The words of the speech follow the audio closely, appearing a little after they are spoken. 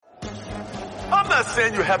I'm not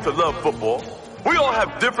saying you have to love football. We all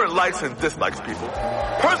have different likes and dislikes, people.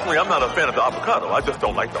 Personally, I'm not a fan of the avocado. I just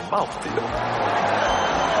don't like the mouthfeel.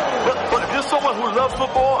 But if you're someone who loves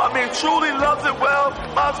football, truly loves it well,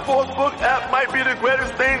 my Sportsbook app might be the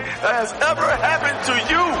greatest thing that has ever happened to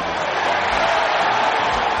you.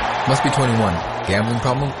 Must be 21. Gambling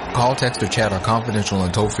problem? Call, text, or chat our confidential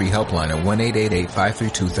and toll-free helpline at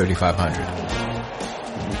 1-888-532-3500.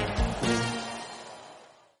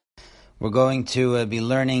 We're going to be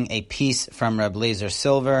learning a piece from Reb Lazer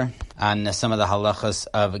Silver on some of the halachas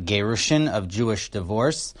of gerushin, of Jewish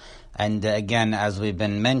divorce. And again, as we've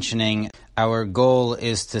been mentioning, our goal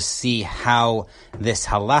is to see how this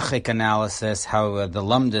halachic analysis, how the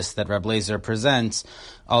lumdus that Reb Lazer presents,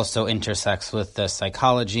 also intersects with the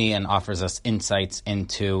psychology and offers us insights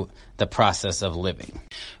into the process of living.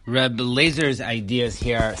 Reb Lazer's ideas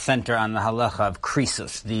here center on the halacha of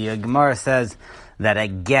krisus. The Gemara says that a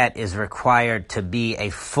get is required to be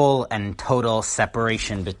a full and total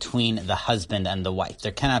separation between the husband and the wife.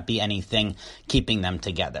 There cannot be anything keeping them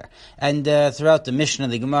together. And throughout the Mishnah,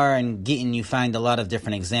 the Gemara, and Gittin, you find a lot of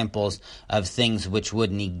different examples of things which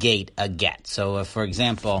would negate a get. So, for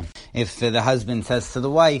example, if the husband says to the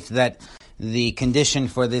wife that the condition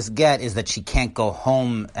for this get is that she can't go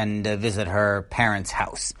home and visit her parents'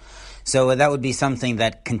 house. So that would be something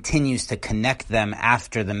that continues to connect them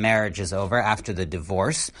after the marriage is over, after the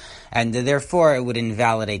divorce, and therefore it would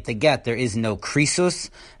invalidate the get. There is no krisus.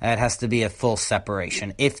 It has to be a full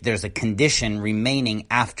separation. If there's a condition remaining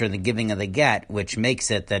after the giving of the get, which makes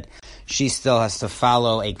it that she still has to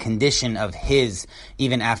follow a condition of his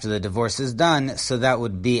even after the divorce is done, so that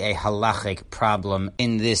would be a halachic problem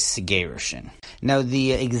in this gerushin. Now,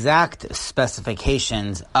 the exact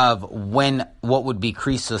specifications of what would be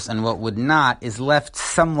krisus and what would not is left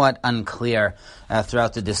somewhat unclear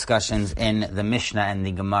throughout the discussions in the Mishnah and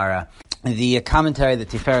the Gemara. The commentary, the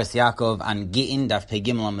Tiferes Yaakov on Gittin, Daf Pei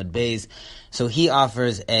Gimel Amud Beis, so he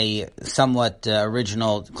offers a somewhat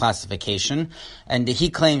original classification, and he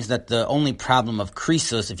claims that the only problem of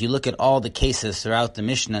krisus, if you look at all the cases throughout the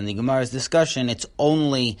Mishnah and the Gemara's discussion, it's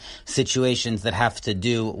only situations that have to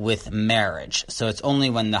do with marriage. So it's only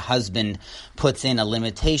when the husband puts in a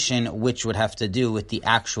limitation which would have to do with the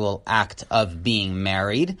actual act of being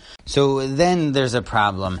married. So then there's a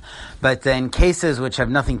problem. But in cases which have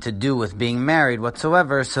nothing to do with being married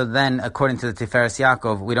whatsoever, so then according to the Tiferes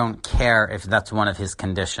Yaakov, we don't care if that's one of his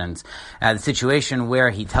conditions. The situation where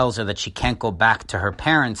he tells her that she can't go back to her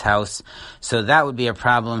parents' house, so that would be a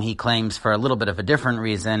problem, he claims, for a little bit of a different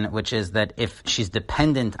reason, which is that if she's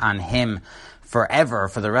dependent on him forever,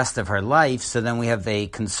 for the rest of her life, so then we have a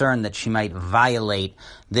concern that she might violate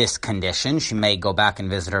this condition. She may go back and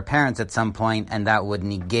visit her parents at some point, and that would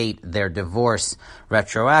negate their divorce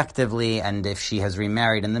retroactively, and if she has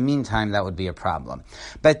remarried in the meantime, that would be a problem.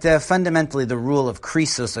 But fundamentally, the rule of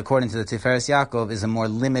krisus, according to the Tiferes Yaakov, is a more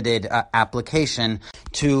limited application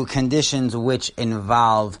to conditions which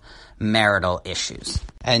involve marital issues.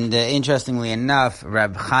 And interestingly enough,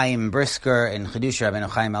 Reb Chaim Brisker in Chidush Rabbeinu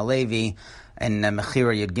Chaim Halevi and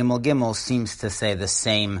Mechira Yud Gimel Gimel seems to say the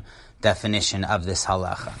same definition of this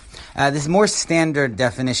halacha. This more standard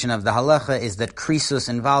definition of the halacha is that krisus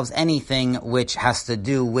involves anything which has to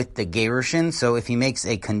do with the gerushin. So if he makes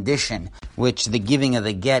a condition which the giving of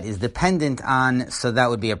the get is dependent on, so that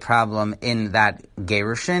would be a problem in that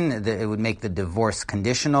gerushin. It would make the divorce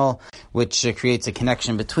conditional, which creates a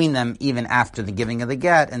connection between them even after the giving of the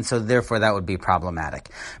get, and so therefore that would be problematic.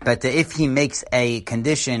 But if he makes a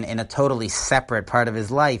condition in a totally separate part of his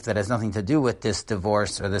life that has nothing to do with this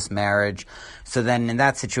divorce or this marriage, so then in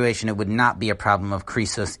that situation it would not be a problem of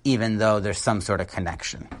krisus, even though there's some sort of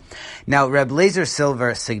connection. Now, Reb Lazer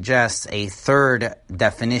Silver suggests a third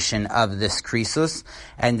definition of this krisus,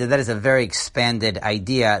 and that is a very expanded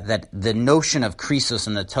idea, that the notion of krisus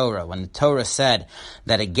in the Torah, when the Torah said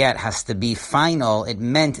that a get has to be final, it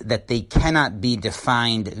meant that they cannot be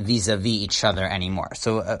defined vis-a-vis each other anymore.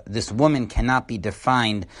 So this woman cannot be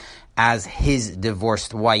defined as his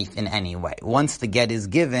divorced wife in any way. Once the get is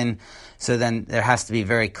given, so then there has to be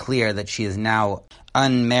very clear that she is now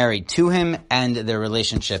unmarried to him and their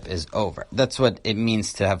relationship is over. That's what it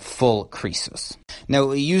means to have full krisus.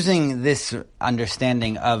 Now, using this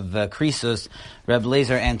understanding of krisus, Reb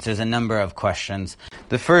Lazer answers a number of questions.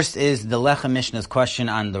 The first is the Lechem Mishnah's question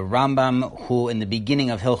on the Rambam, who in the beginning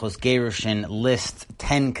of Hilchos Gerushin lists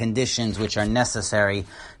 10 conditions which are necessary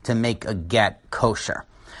to make a get kosher.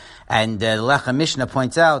 And the Lechem Mishnah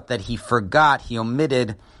points out that he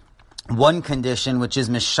omitted one condition, which is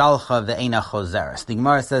mishalcha ve'ena chozeres. The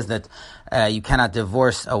Gemara says that you cannot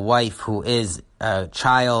divorce a wife who is a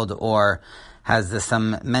child or has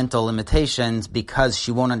some mental limitations because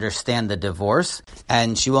she won't understand the divorce,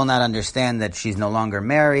 and she will not understand that she's no longer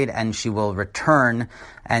married, and she will return,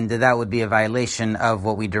 and that would be a violation of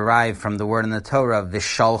what we derive from the word in the Torah of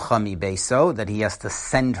Vishalcha mi beso, that he has to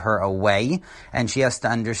send her away, and she has to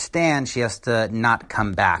understand, she has to not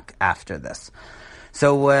come back after this.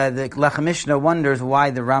 So the Lechem Mishnah wonders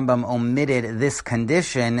why the Rambam omitted this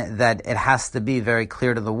condition, that it has to be very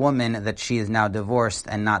clear to the woman that she is now divorced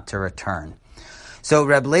and not to return. So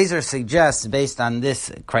Reb Lezer suggests, based on this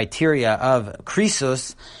criteria of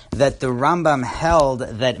krisus, that the Rambam held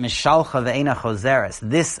that mishalcha ve'ena chozeres,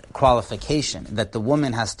 this qualification, that the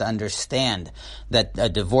woman has to understand that a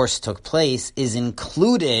divorce took place, is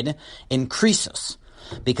included in krisus.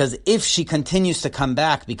 Because if she continues to come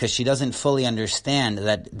back because she doesn't fully understand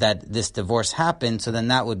that this divorce happened, so then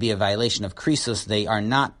that would be a violation of krisus. They are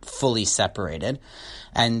not fully separated.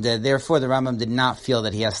 And therefore, the Rambam did not feel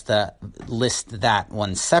that he has to list that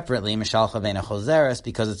one separately, mishalcha ve'ena chozeres,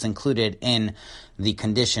 because it's included in the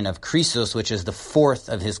condition of krisus, which is the fourth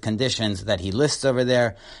of his conditions that he lists over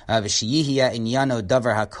there, v'sheyihya inyano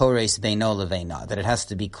davar hakores beino leveina, that it has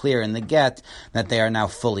to be clear in the get that they are now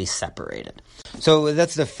fully separated. So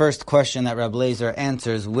that's the first question that Reb Lezer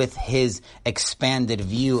answers with his expanded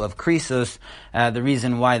view of krisus. The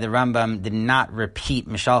reason why the Rambam did not repeat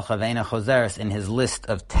mishalcha ve'ena chozeres in his list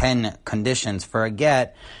of 10 conditions for a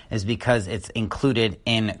get is because it's included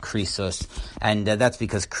in krisus. And that's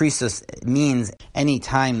because krisus means any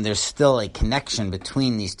time there's still a connection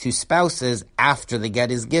between these two spouses after the get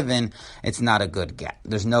is given, it's not a good get.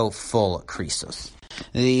 There's no full krisus.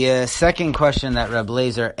 The second question that Reb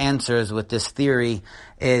Lezer answers with this theory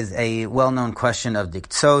is a well-known question of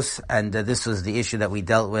Diktzos, and this was the issue that we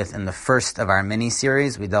dealt with in the first of our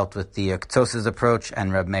mini-series. We dealt with the Ktsos's approach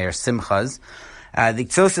and Reb Meir Simcha's. The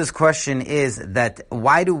Ktsos's question is that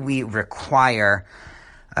why do we require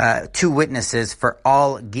two witnesses for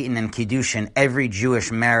all Gittin and Kiddushin, every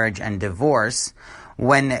Jewish marriage and divorce,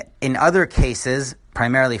 when in other cases,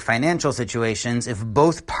 primarily financial situations, if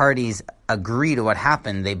both parties agree to what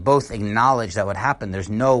happened, they both acknowledge that what happened, there's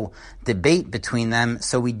no debate between them,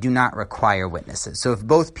 so we do not require witnesses. So if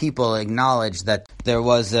both people acknowledge that there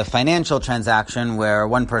was a financial transaction where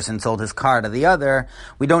one person sold his car to the other,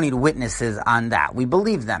 we don't need witnesses on that. We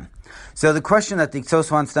believe them. So the question that the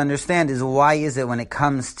Ktsos wants to understand is, why is it when it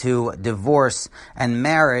comes to divorce and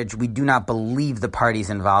marriage, we do not believe the parties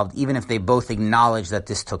involved, even if they both acknowledge that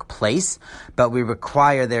this took place, but we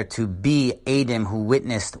require there to be Eidim who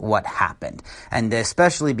witnessed what happened. And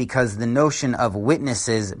especially because the notion of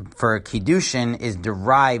witnesses for Kiddushin is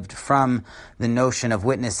derived from the notion of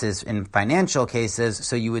witnesses in financial cases,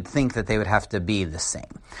 so you would think that they would have to be the same.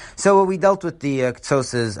 So we dealt with the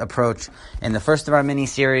Ktsos' approach in the first of our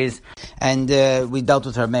mini-series, and we dealt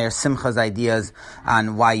with Reb Meir Simcha's ideas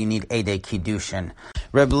on why you need Eidei Kiddushin.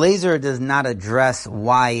 Reb Lezer does not address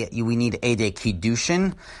why we need Eidei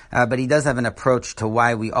Kiddushin, but he does have an approach to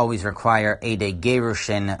why we always require Eidei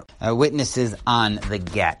Gerushin, witnesses on the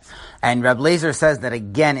get. And Reb Lezer says that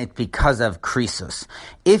again, it's because of krisus.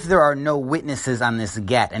 If there are no witnesses on this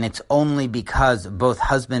get, and it's only because both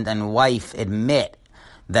husband and wife admit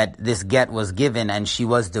that this get was given and she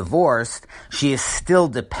was divorced, she is still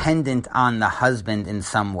dependent on the husband in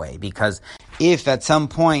some way. Because if at some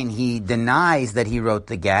point he denies that he wrote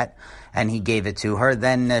the get and he gave it to her,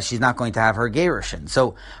 then she's not going to have her gerushin.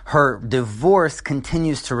 So her divorce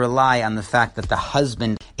continues to rely on the fact that the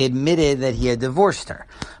husband admitted that he had divorced her.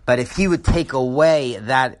 But if he would take away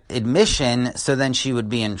that admission, so then she would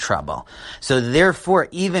be in trouble. So therefore,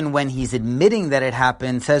 even when he's admitting that it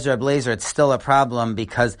happened, says Reb Lezer, it's still a problem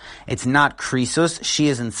because it's not krisus. She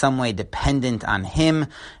is in some way dependent on him,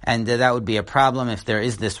 and that would be a problem if there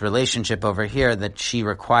is this relationship over here that she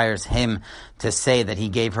requires him to say that he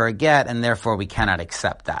gave her a get, and therefore we cannot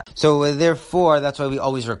accept that. So therefore, that's why we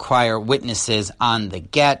always require witnesses on the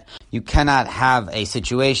get. You cannot have a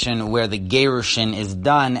situation where the gerushin is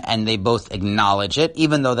done and they both acknowledge it,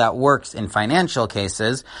 even though that works in financial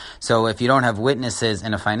cases. So if you don't have witnesses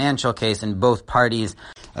in a financial case and both parties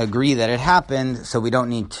agree that it happened, so we don't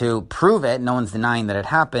need to prove it, no one's denying that it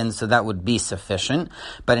happened, so that would be sufficient.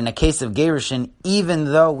 But in a case of gerushin, even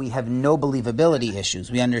though we have no believability issues,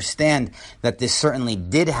 we understand that this certainly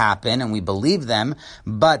did happen and we believe them,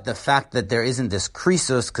 but the fact that there isn't this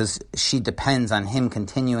krisus, because she depends on him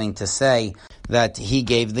continuing to say that he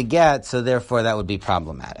gave the get, so therefore that would be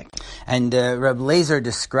problematic. And Reb Lezer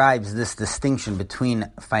describes this distinction between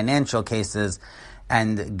financial cases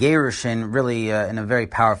and gerushin really in a very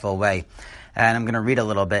powerful way. And I'm going to read a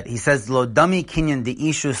little bit. He says, Lo dami kinyan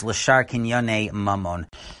deishus l'shar kinyane mamon.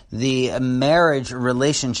 The marriage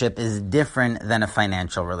relationship is different than a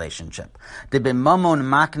financial relationship. In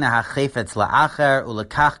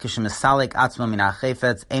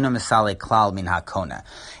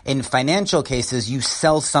financial cases, you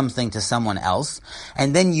sell something to someone else,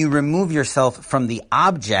 and then you remove yourself from the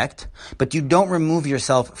object, but you don't remove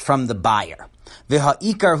yourself from the buyer.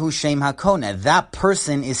 That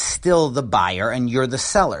person is still the buyer and you're the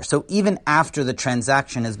seller. So even after the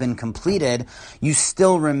transaction has been completed, you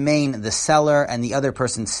still remain the seller and the other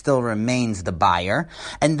person still remains the buyer.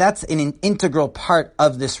 And that's an integral part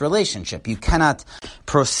of this relationship. You cannot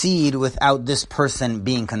proceed without this person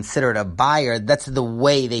being considered a buyer. That's the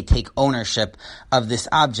way they take ownership of this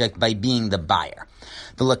object, by being the buyer.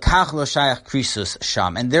 And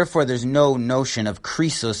therefore there's no notion of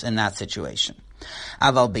krisus in that situation.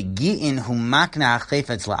 But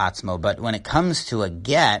when it comes to a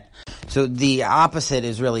get, so the opposite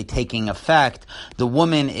is really taking effect. The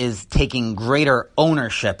woman is taking greater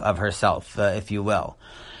ownership of herself, if you will.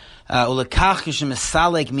 So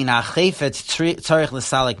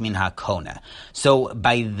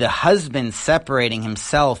by the husband separating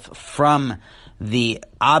himself from the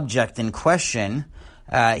object in question,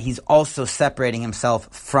 he's also separating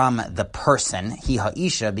himself from the person, he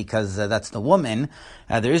ha'isha, because that's the woman.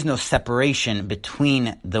 There is no separation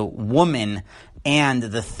between the woman and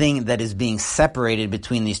the thing that is being separated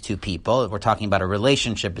between these two people. We're talking about a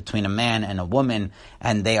relationship between a man and a woman,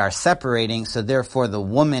 and they are separating, so therefore the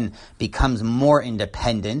woman becomes more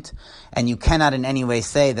independent, and you cannot in any way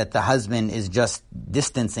say that the husband is just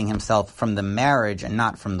distancing himself from the marriage and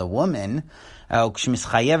not from the woman. And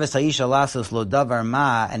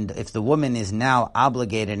if the woman is now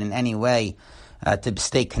obligated in any way to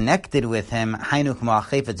stay connected with him,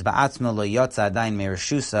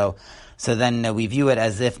 so then we view it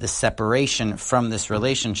as if the separation from this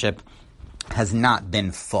relationship has not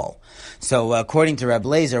been full. So according to Reb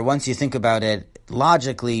Leizer, once you think about it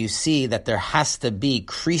logically, you see that there has to be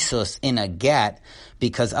krisus in a get,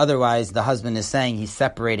 because otherwise the husband is saying he's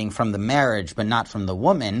separating from the marriage but not from the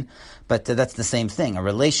woman. But that's the same thing. A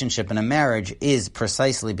relationship and a marriage is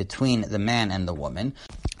precisely between the man and the woman.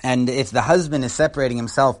 And if the husband is separating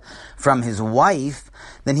himself from his wife,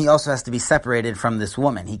 then he also has to be separated from this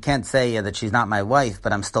woman. He can't say that she's not my wife,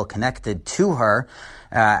 but I'm still connected to her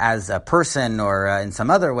as a person or in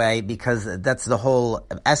some other way, because that's the whole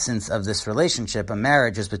essence of this relationship. A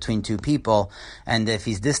marriage is between two people, and if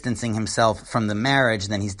he's distancing himself from the marriage,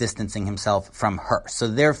 then he's distancing himself from her. So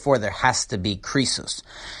therefore there has to be krisus.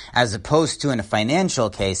 As opposed to in a financial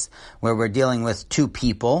case where we're dealing with two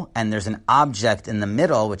people and there's an object in the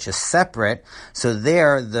middle which is separate, so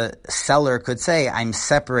there the seller could say, I'm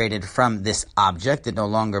separated from this object, it no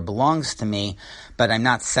longer belongs to me, but I'm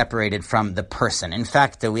not separated from the person. In fact,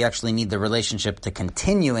 we actually need the relationship to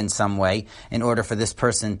continue in some way in order for this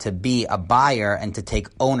person to be a buyer and to take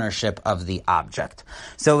ownership of the object.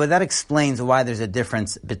 So that explains why there's a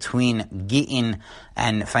difference between gi'in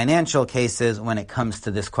and financial cases when it comes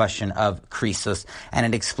to this question of krisus, and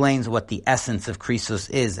it explains what the essence of krisus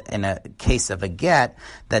is in a case of a get,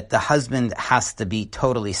 that the husband has to be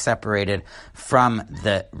totally separated from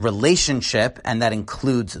the relationship, and that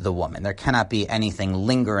includes the woman. There cannot be anything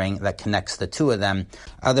lingering that connects the two of them,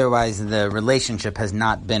 otherwise the relationship has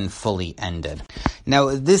not been fully ended.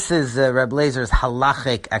 Now this is Reb Leizer's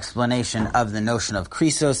halachic explanation of the notion of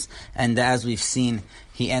krisus, and as we've seen,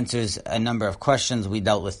 he answers a number of questions. We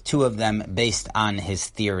dealt with two of them based on his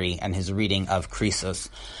theory and his reading of krisus.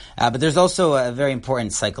 But there's also a very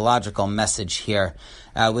important psychological message here,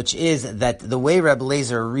 which is that the way Reb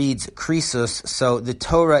Leizer reads krisus, so the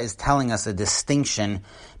Torah is telling us a distinction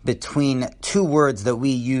between two words that we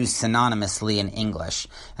use synonymously in English.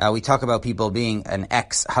 We talk about people being an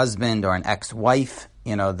ex-husband or an ex-wife.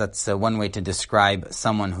 You know, that's one way to describe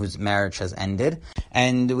someone whose marriage has ended.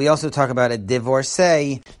 And we also talk about a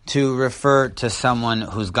divorcee to refer to someone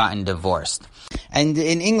who's gotten divorced. And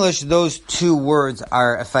in English, those two words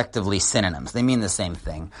are effectively synonyms. They mean the same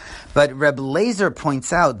thing. But Reb Leizer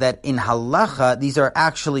points out that in halacha, these are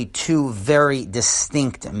actually two very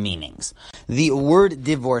distinct meanings. The word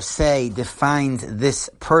divorcee defines this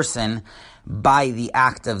person by the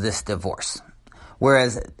act of this divorce,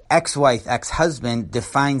 whereas ex-wife, ex-husband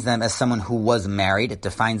defines them as someone who was married. It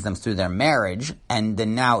defines them through their marriage, and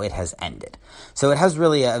then now it has ended. So it has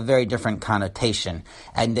really a very different connotation.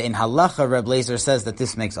 And in halacha, Reb Leizer says that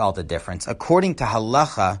this makes all the difference. According to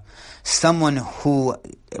halacha, someone who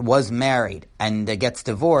was married and gets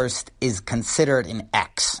divorced is considered an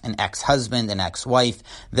ex-husband, an ex-wife.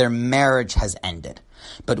 Their marriage has ended.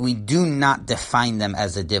 but we do not define them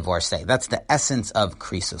as a divorcee. That's the essence of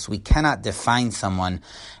krisos. We cannot define someone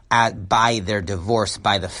by their divorce,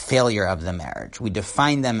 by the failure of the marriage. We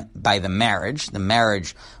define them by the marriage. The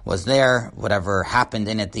marriage was there. Whatever happened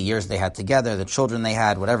in it, the years they had together, the children they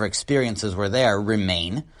had, whatever experiences were there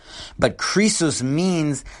remain. But krisos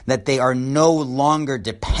means that they are no longer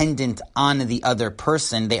dependent on the other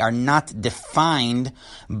person. They are not defined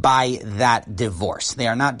by that divorce. They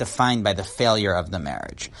are not defined by the failure of the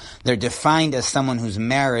marriage. They're defined as someone whose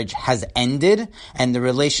marriage has ended and the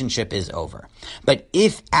relationship is over. But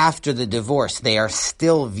if after the divorce they are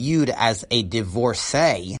still viewed as a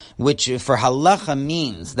divorcee, which for halacha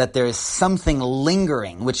means that there is something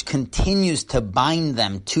lingering which continues to bind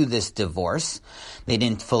them to this divorce, they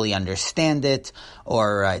didn't fully understand it,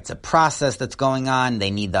 or it's a process that's going on,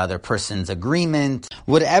 they need the other person's agreement.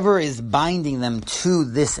 Whatever is binding them to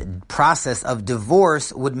this process of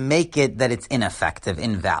divorce would make it that it's ineffective,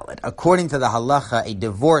 invalid. According to the halacha, a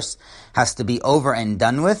divorce has to be over and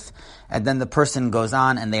done with, and then the person goes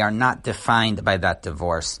on and they are not defined by that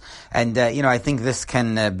divorce. And, I think this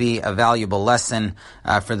can be a valuable lesson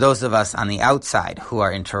for those of us on the outside who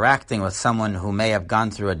are interacting with someone who may have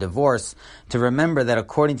gone through a divorce, to remember that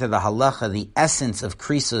according to the halacha, the essence of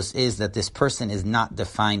krisos is that this person is not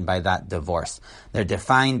defined by that divorce. They're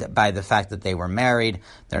defined by the fact that they were married,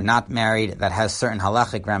 they're not married, that has certain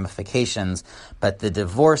halachic ramifications, but the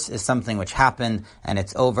divorce is something which happened and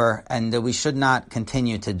it's over, and we should not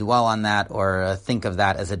continue to dwell on that or think of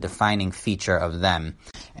that as a defining feature of them.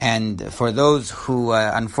 And for those who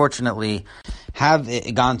unfortunately have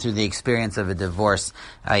gone through the experience of a divorce,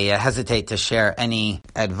 I hesitate to share any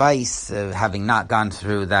advice, having not gone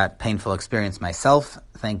through that painful experience myself,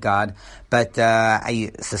 thank God. But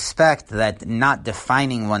I suspect that not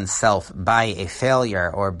defining oneself by a failure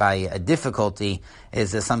or by a difficulty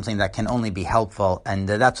is something that can only be helpful, and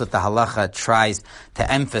that's what the halacha tries to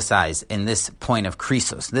emphasize in this point of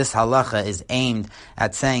krisos. This halacha is aimed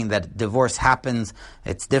at saying that divorce happens,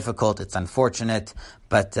 it's difficult, it's unfortunate,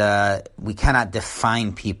 but we cannot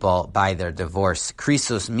define people by their divorce.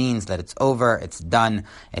 Krisos means that it's over, it's done,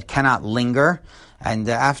 it cannot linger, and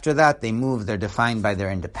after that they're defined by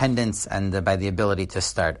their independence and by the ability to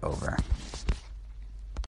start over.